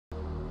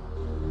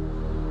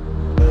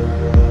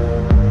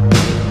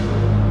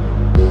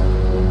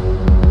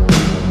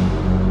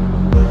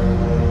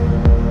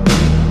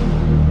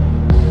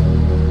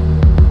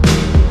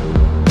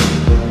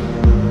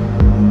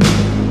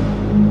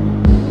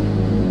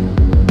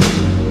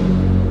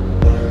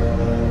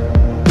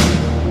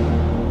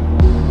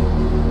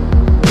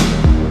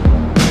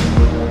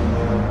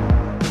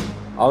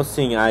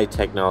All-seeing eye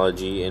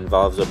technology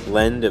involves a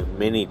blend of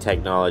many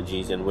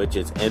technologies in which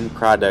its end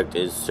product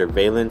is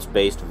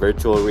surveillance-based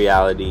virtual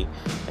reality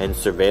and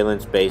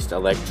surveillance-based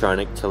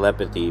electronic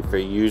telepathy for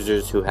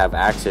users who have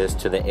access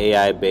to the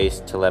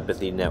AI-based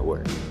telepathy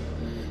network.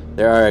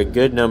 There are a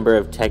good number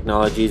of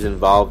technologies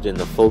involved in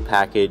the full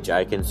package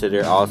I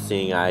consider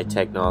all-seeing eye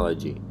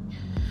technology.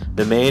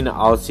 The main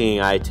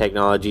all-seeing eye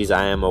technologies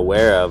I am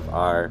aware of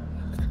are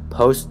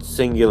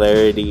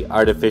post-singularity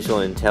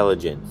artificial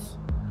intelligence,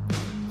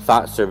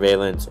 thought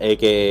surveillance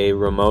aka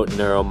remote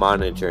neural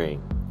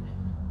monitoring,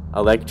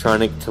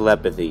 electronic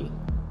telepathy,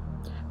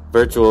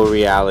 virtual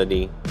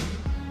reality,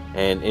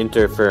 and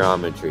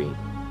interferometry.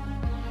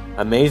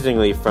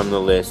 Amazingly, from the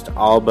list,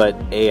 all but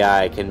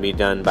AI can be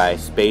done by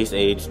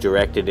space-age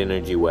directed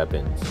energy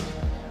weapons.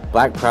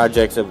 Black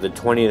projects of the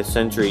 20th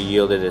century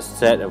yielded a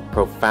set of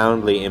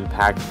profoundly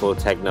impactful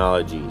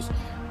technologies.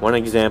 One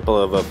example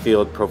of a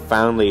field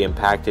profoundly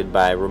impacted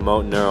by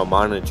remote neural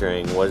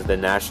monitoring was the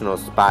national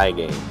spy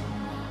game.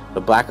 The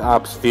Black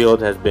Ops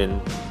field has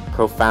been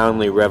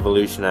profoundly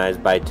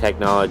revolutionized by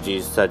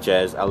technologies such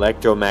as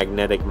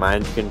electromagnetic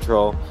mind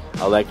control,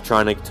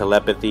 electronic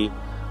telepathy,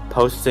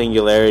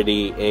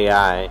 post-singularity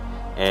AI,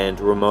 and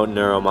remote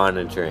neural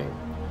monitoring.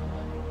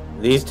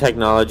 These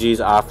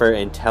technologies offer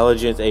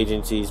intelligence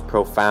agencies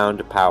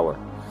profound power.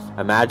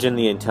 Imagine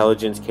the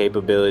intelligence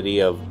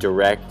capability of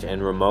direct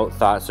and remote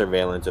thought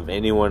surveillance of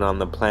anyone on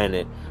the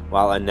planet,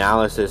 while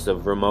analysis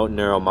of remote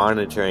neural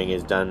monitoring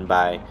is done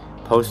by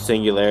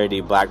post-singularity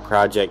Black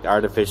Project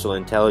artificial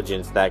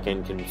intelligence that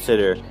can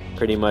consider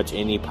pretty much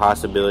any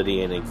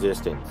possibility in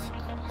existence.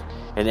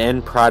 An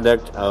end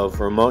product of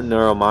remote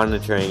neural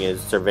monitoring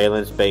is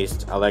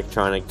surveillance-based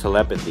electronic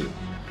telepathy.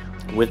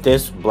 With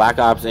this, Black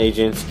Ops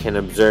agents can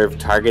observe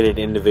targeted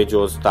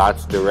individuals'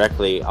 thoughts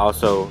directly.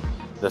 Also,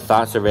 the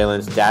thought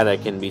surveillance data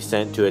can be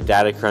sent to a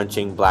data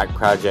crunching Black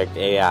Project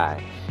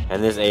AI,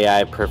 and this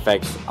AI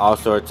perfects all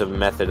sorts of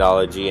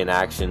methodology and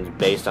actions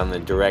based on the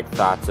direct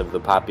thoughts of the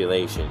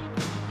population.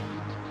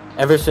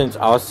 Ever since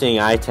all-seeing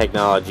eye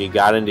technology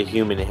got into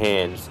human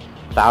hands,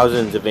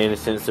 thousands of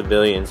innocent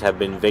civilians have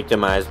been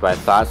victimized by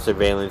thought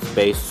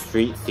surveillance-based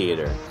street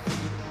theater.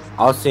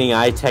 All-seeing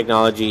eye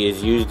technology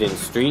is used in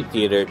street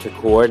theater to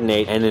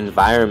coordinate an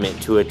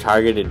environment to a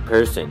targeted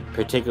person,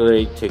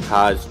 particularly to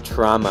cause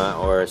trauma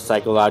or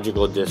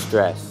psychological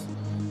distress.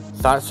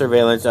 Thought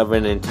surveillance of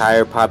an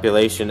entire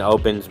population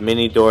opens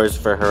many doors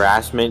for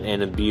harassment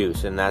and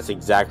abuse, and that's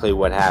exactly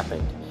what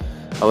happened.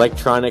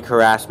 Electronic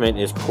harassment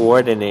is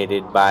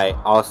coordinated by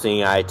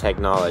all-seeing eye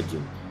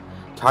technology.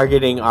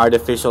 Targeting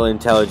artificial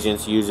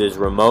intelligence uses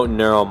remote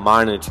neural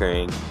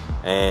monitoring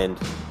and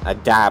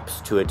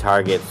adapts to a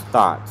target's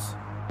thoughts.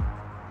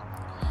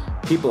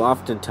 People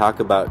often talk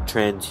about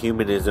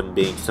transhumanism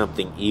being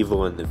something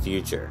evil in the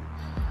future.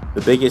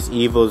 The biggest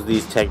evils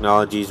these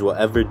technologies will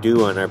ever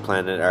do on our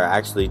planet are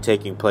actually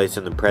taking place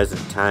in the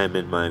present time,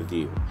 in my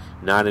view.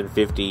 Not in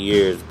 50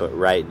 years, but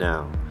right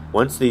now.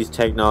 Once these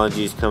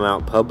technologies come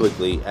out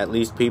publicly, at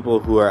least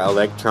people who are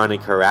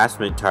electronic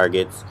harassment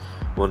targets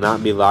will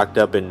not be locked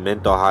up in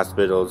mental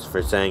hospitals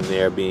for saying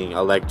they are being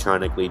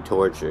electronically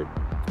tortured.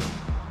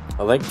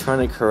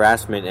 Electronic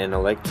harassment and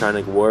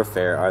electronic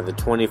warfare are the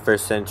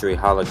 21st century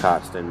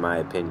Holocaust, in my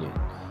opinion.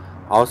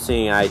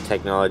 All-seeing eye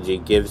technology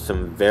gives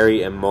some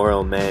very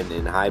immoral men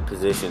in high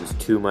positions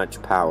too much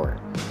power.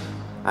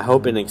 I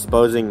hope in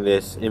exposing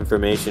this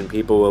information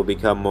people will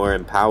become more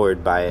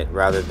empowered by it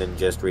rather than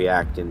just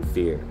react in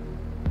fear.